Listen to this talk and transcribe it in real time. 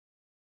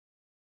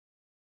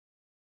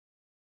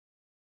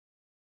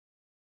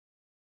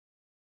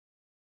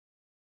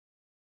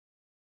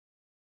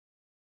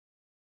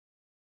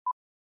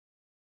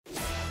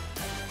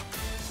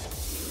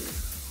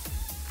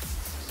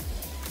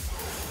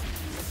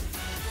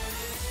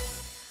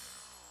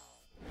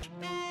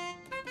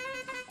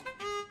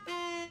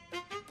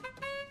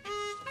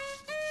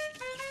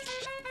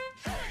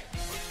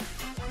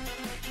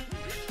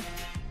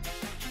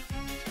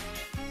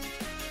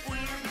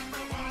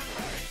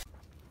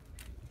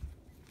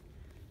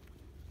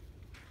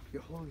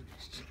Your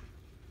Holiness,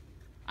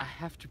 I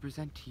have to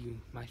present to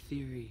you my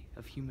theory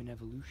of human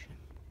evolution.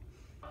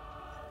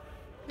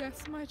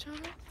 Yes, my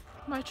child?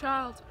 My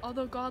child,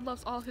 although God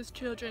loves all his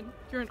children,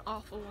 you're an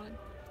awful one.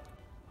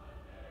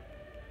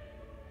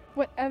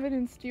 What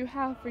evidence do you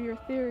have for your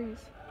theories?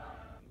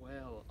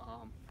 Well,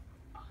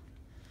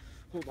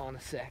 hold on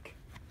a sec.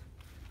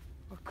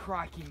 Oh,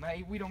 crikey,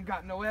 mate, we don't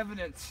got no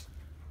evidence.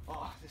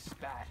 Oh, this is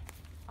bad.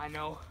 I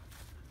know.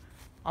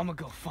 I'm gonna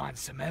go find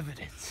some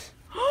evidence.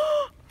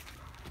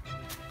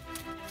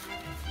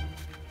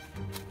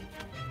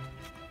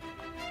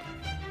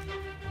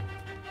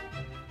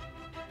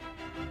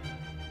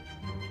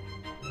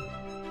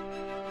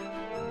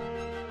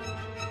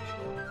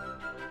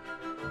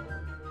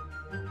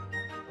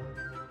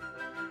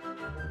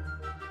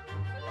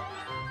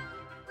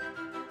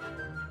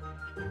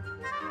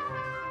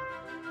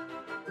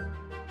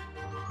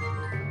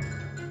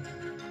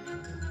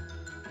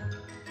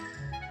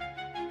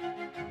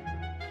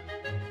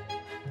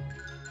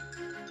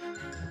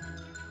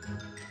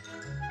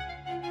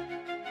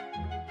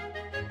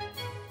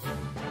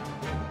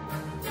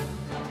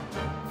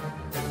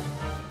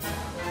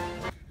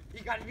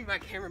 You gotta be my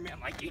cameraman,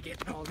 like you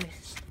getting all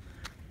this.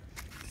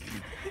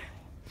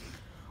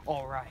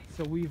 Alright,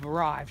 so we've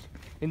arrived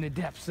in the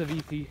depths of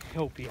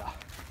Ethiopia.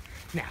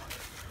 Now,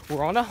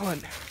 we're on a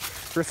hunt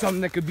for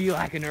something that could be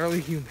like an early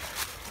human.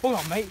 Hold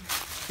on, mate.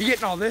 You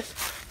getting all this?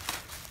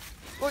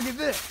 Look at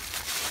this.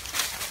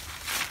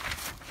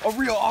 A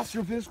real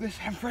Australopithecus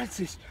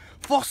afarensis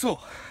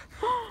fossil.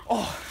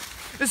 Oh,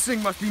 this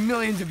thing must be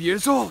millions of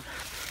years old.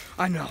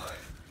 I know.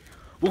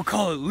 We'll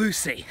call it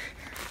Lucy.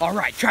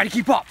 Alright, try to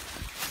keep up.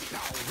 Now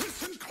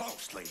listen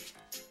closely.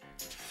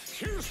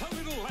 Here's a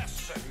little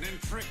lesson in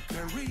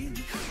trickery.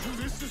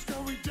 This is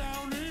going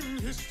down in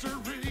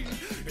history.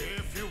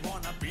 If you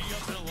wanna be a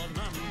villain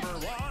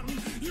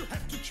 #1, you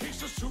have to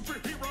chase a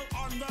superhero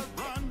on the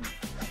run.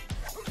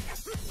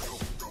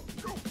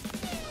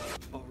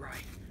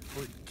 Alright,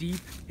 we're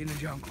deep in the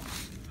jungle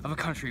of a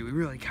country we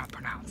really can't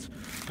pronounce.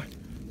 But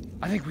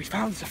I think we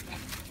found something.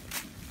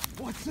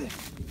 What's this?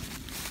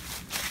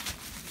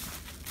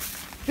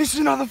 This is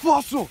another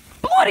fossil!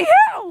 Bloody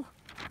hell!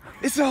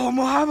 It's a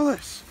Homo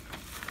habilis.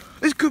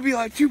 This could be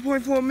like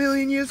 2.4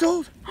 million years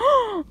old.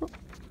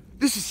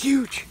 This is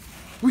huge.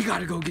 We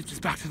gotta go get this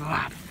back to the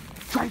lab.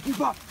 Try to keep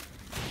up.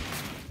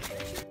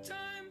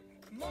 Time,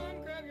 come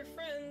on, grab your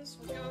friends.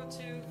 We'll go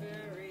to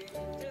very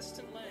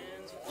distant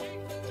lands. We'll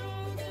take the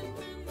dog and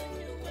then the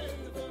hill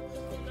and the boat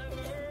will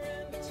never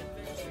end its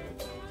adventure.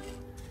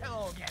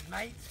 Hello again,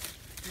 mates.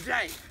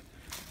 Today,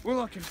 we're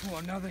looking for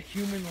another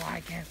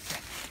human-like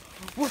ancestor.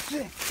 What's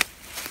this?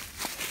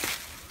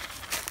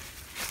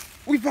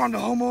 We found a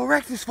Homo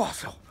erectus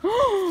fossil.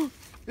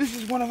 This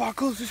is one of our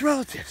closest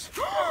relatives.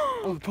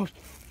 Oh, the post.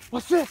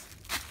 What's this?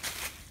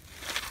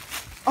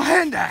 A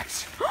hand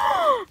axe.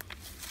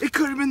 It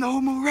could have been the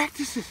Homo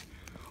erectus.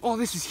 Oh,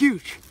 this is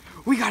huge.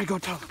 We gotta go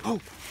tell the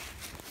Pope.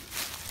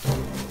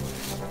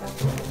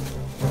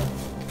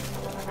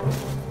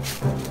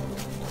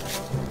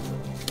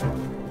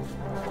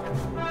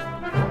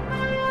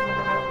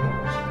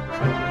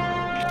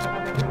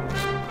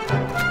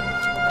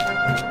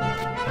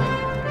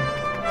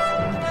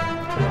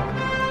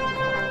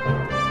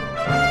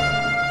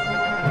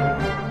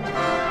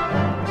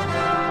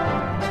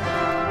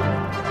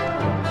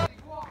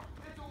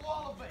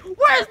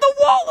 Where's the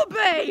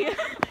wallaby?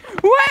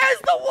 Where's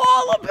the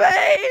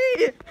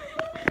wallaby?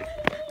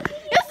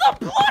 It's a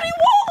bloody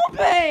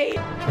wallaby!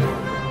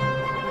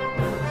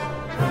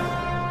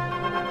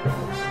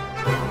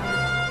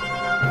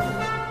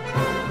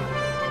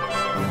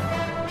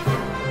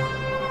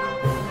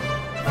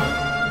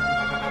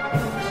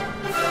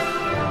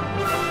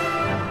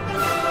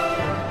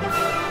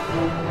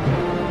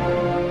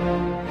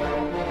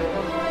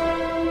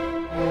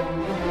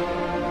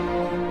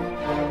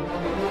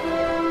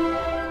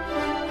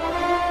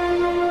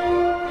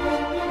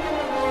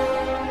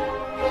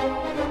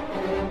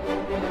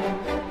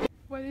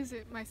 What is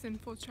it, my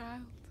sinful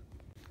child?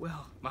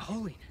 Well, my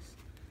holiness,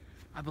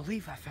 I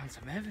believe I found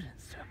some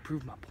evidence to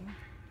prove my point.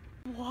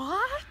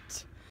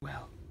 What?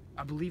 Well,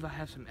 I believe I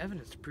have some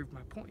evidence to prove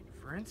my point.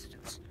 For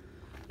instance,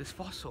 this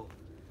fossil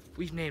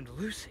we've named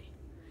Lucy.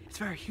 It's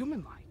very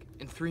human-like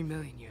and 3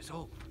 million years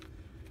old.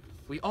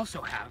 We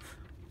also have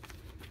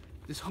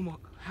this Homo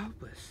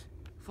habilis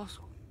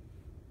fossil.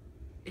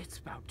 It's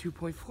about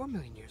 2.4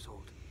 million years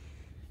old.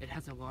 It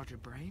has a larger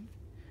brain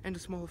and a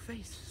smaller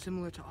face,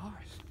 similar to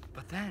ours.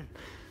 But then,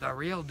 the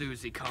real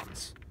doozy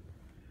comes.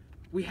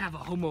 We have a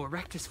Homo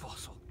erectus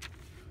fossil.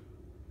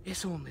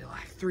 It's only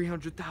like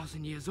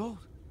 300,000 years old,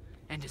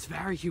 and it's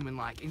very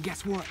human-like. And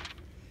guess what?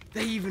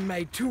 They even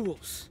made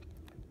tools.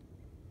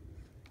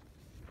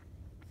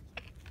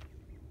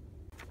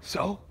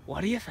 So,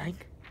 what do you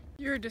think?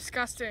 You're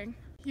disgusting.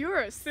 You're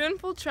a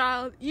sinful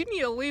child. You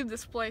need to leave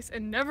this place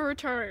and never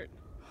return.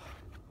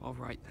 All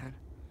right then.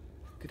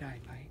 Good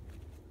night, mate.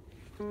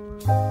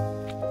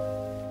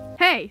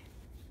 Hey!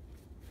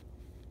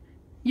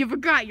 You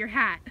forgot your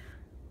hat.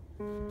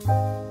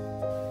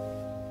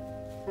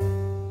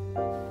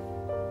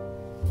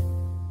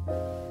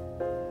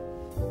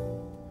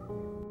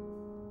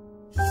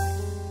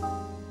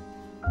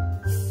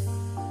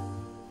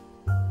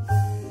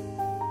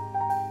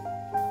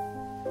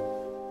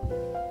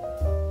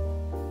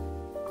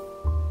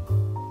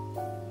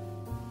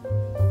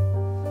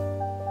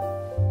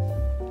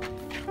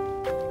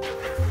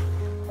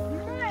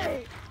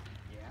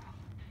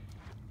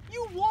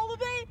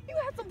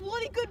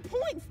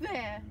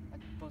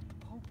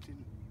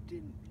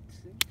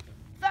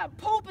 that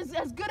poop is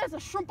as good as a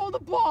shrimp on the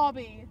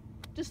barbie.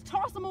 Just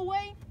toss them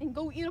away and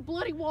go eat a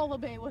bloody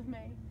wallaby with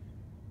me.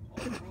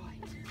 All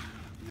right.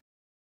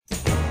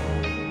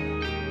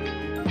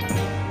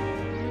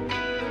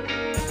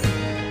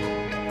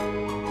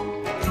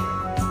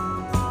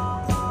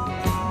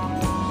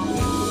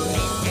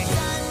 Mr.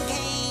 Sun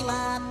came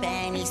up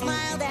and he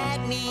smiled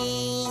at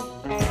me.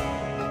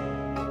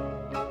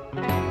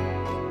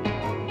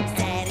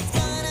 Said it's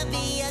gonna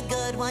be a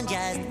good one,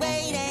 just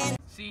wait and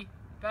See,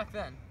 back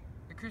then,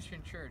 the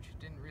Christian church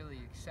didn't really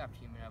accept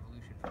human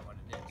evolution for what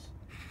it is.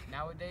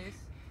 Nowadays,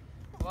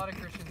 a lot of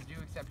Christians do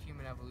accept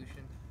human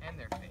evolution and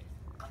their faith.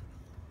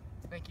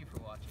 Thank you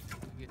for watching.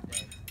 Have a good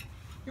day.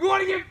 You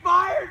want to get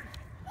fired?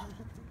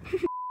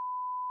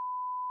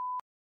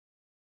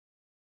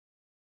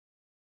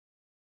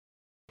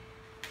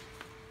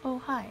 Oh,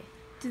 hi.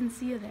 Didn't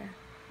see you there.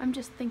 I'm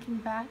just thinking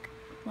back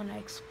when I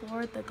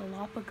explored the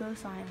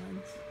Galapagos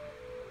Islands.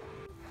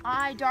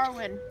 I,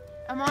 Darwin,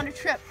 am on a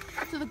trip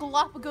to the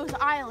Galapagos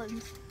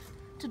Islands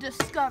to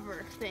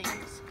discover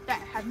things that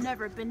have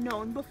never been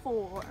known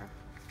before.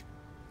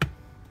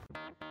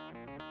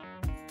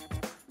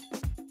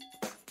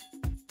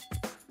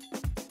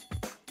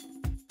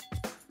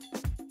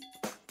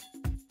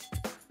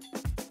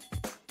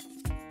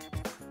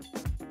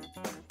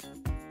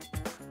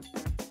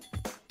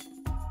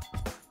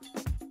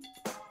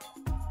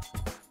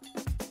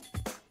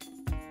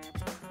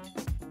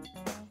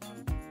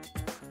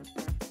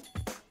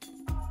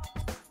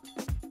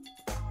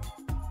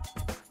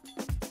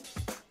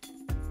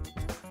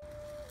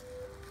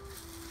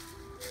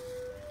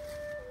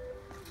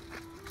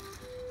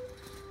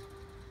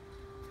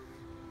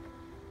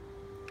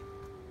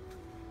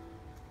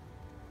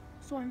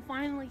 So I'm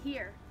finally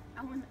here.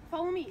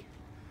 Follow me.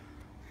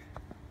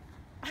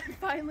 I'm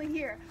finally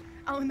here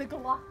out in the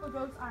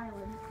Galapagos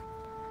Islands.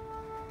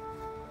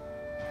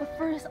 The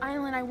first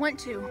island I went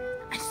to,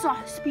 I saw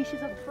a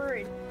species of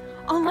bird,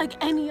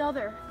 unlike any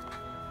other,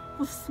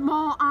 with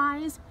small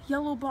eyes,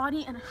 yellow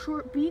body, and a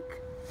short beak.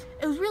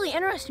 It was really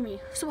interesting me,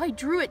 so I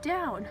drew it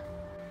down.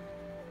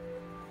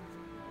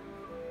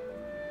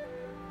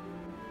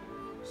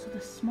 So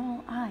the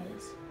small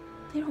eyes,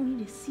 they don't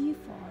need to see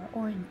far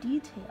or in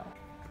detail.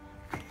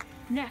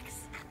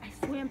 Next, I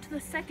swam to the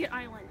second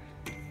island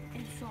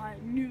and saw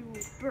new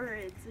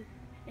birds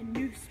and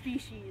new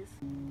species.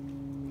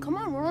 Come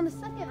on, we're on the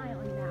second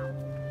island now.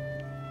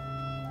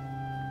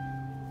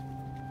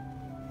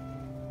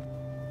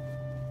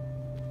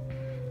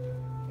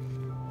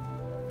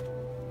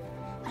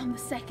 On the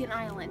second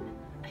island,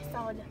 I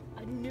found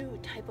a new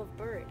type of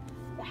bird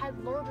that had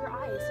larger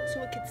eyes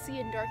so it could see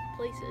in dark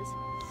places,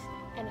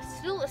 and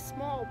still a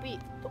small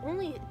beak. The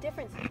only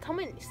difference, come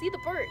in, see the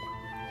bird.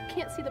 You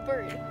can't see the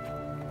bird.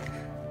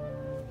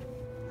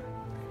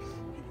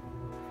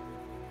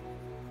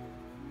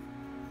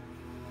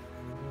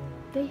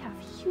 They have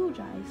huge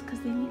eyes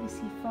because they need to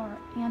see far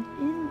and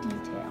in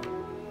detail.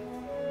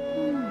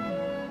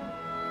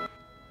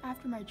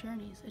 After my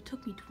journeys, it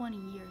took me 20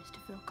 years to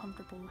feel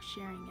comfortable with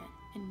sharing it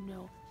and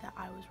know that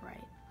I was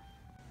right.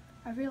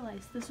 I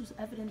realized this was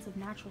evidence of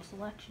natural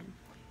selection.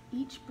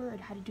 Each bird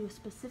had to do a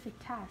specific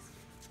task,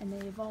 and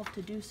they evolved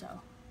to do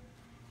so.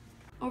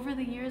 Over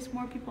the years,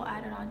 more people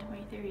added on to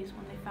my theories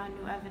when they found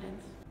new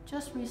evidence.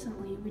 Just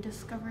recently, we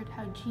discovered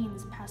how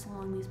genes pass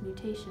along these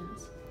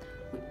mutations.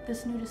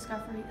 This new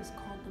discovery is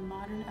called the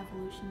modern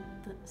evolution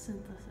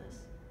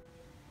synthesis.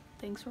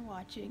 Thanks for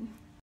watching.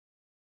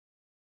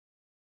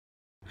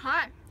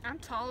 Hi, I'm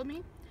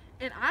Ptolemy,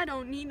 and I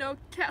don't need no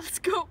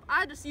telescope.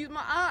 I just use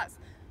my eyes.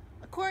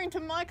 According to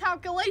my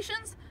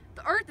calculations,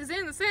 the Earth is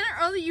in the center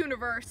of the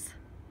universe.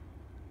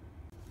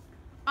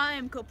 I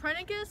am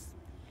Copernicus,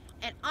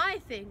 and I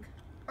think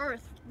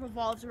Earth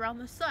revolves around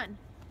the sun.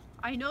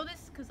 I know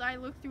this because I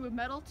looked through a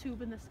metal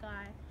tube in the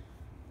sky.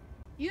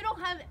 You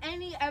don't have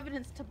any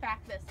evidence to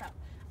back this up.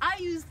 I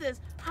use this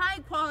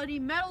high-quality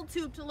metal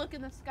tube to look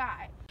in the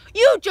sky.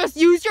 You just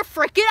use your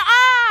freaking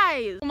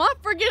eyes! My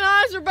freaking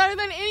eyes are better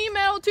than any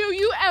metal tube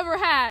you ever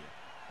had.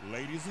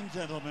 Ladies and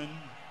gentlemen,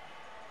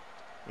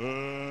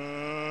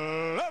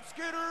 let's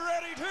get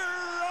ready to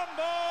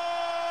rumble!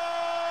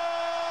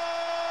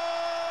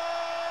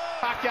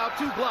 Pacquiao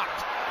 2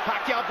 blocked.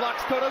 Pacquiao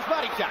blocks Cotto's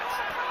body shots.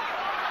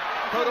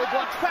 Cotto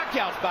blocks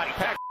Pacquiao's body.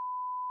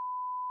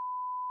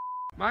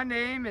 My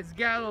name is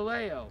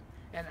Galileo,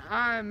 and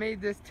I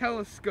made this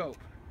telescope.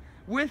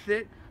 With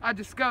it, I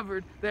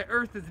discovered that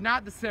Earth is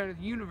not the center of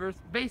the universe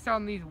based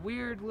on these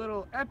weird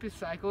little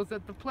epicycles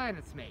that the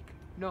planets make.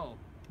 No,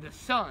 the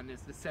sun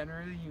is the center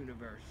of the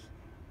universe.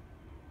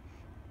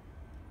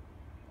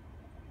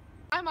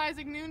 I'm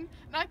Isaac Newton,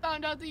 and I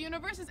found out the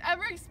universe is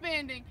ever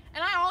expanding,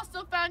 and I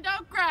also found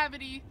out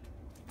gravity.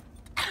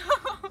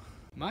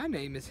 My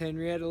name is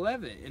Henrietta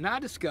Leavitt, and I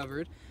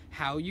discovered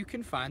how you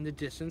can find the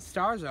distance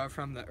stars are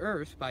from the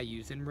Earth by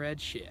using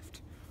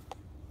redshift.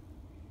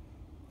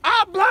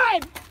 I'm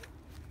blind!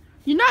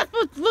 You're not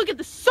supposed to look at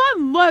the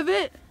sun,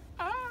 Leavitt!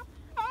 My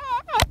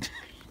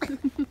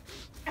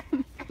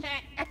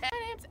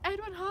name's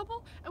Edwin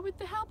Hubble, and with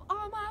the help of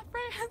all my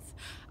friends,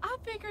 I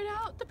figured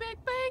out the Big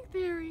Bang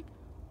theory.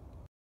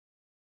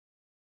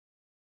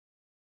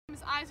 My name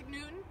is Isaac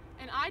Newton,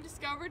 and I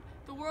discovered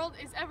the world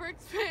is ever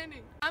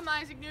expanding. I'm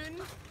Isaac Newton,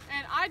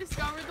 and I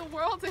discovered the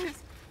world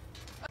is...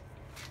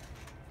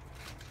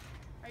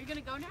 Are you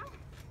gonna go now?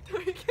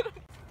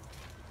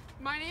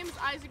 My name is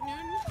Isaac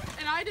Newton,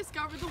 and I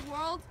discovered the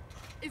world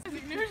is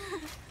Isaac Newton.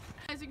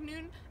 Isaac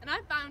Newton, and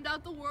I found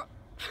out the world...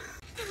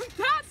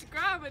 That's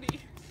gravity.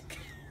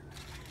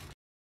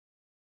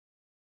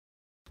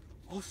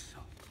 Also,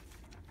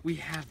 we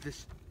have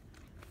this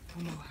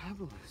Homo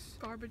habilis.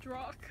 Garbage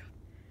rock.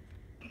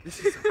 This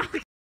is.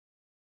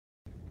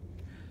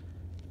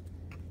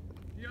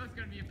 You know it's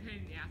gonna be a pain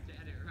in the ass to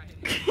edit, right?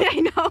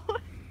 I know.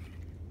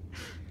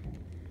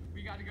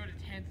 We got to go to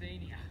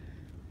Tanzania.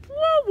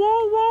 Whoa,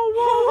 whoa,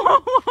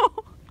 whoa, whoa,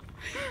 whoa.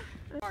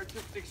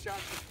 Artistic shot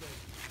display.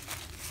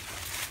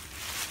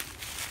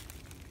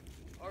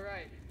 All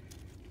right.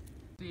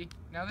 See,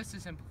 now this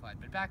is simplified,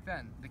 but back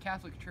then, the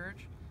Catholic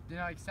Church did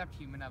not accept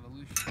human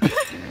evolution.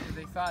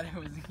 They thought it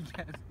was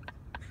against.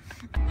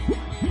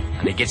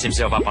 And he gets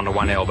himself up onto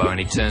one elbow and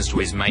he turns to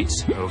his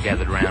mates who are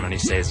gathered round and he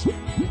says,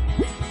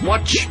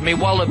 "Watch me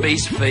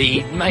wallabies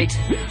feed, mate.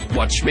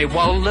 Watch me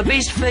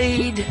wallabies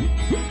feed.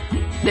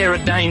 They're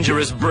a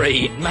dangerous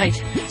breed,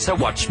 mate. So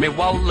watch me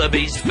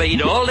wallabies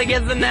feed. All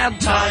together now,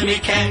 tie me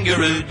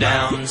kangaroo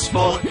down,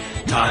 sport.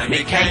 Tie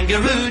me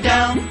kangaroo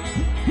down.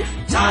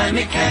 Tie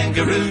me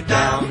kangaroo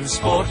down,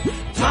 sport.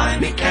 Tie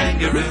me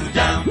kangaroo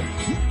down.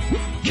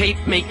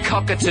 Keep me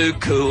cockatoo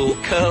cool,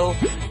 curl.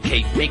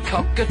 Keep me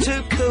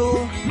cockatoo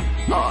cool.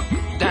 Oh,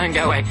 don't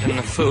go acting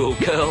a fool,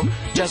 curl.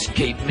 Just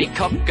keep me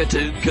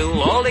cockatoo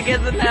cool. All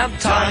together now,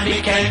 tie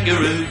me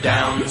kangaroo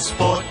down,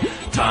 sport.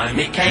 Tie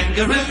me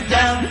kangaroo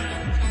down.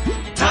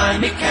 Tie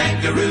me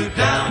kangaroo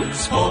down,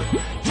 sport.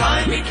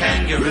 Tie me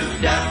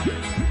kangaroo down.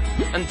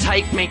 And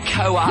take me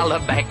koala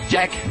back,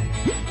 Jack.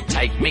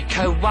 Take me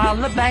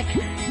koala back.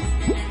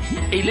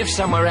 He lives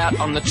somewhere out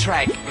on the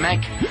track,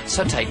 Mac.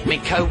 So take me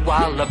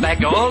koala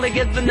back. All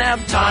together now,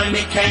 tie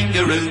me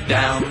kangaroo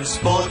down,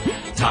 sport.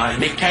 Tie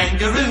me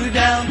kangaroo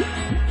down.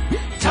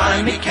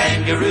 Tie me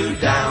kangaroo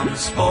down,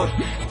 sport.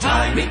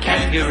 Tie me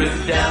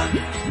kangaroo down.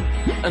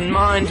 And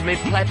mind me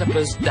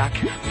platypus duck,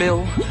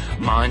 Bill.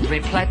 Mind me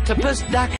platypus duck.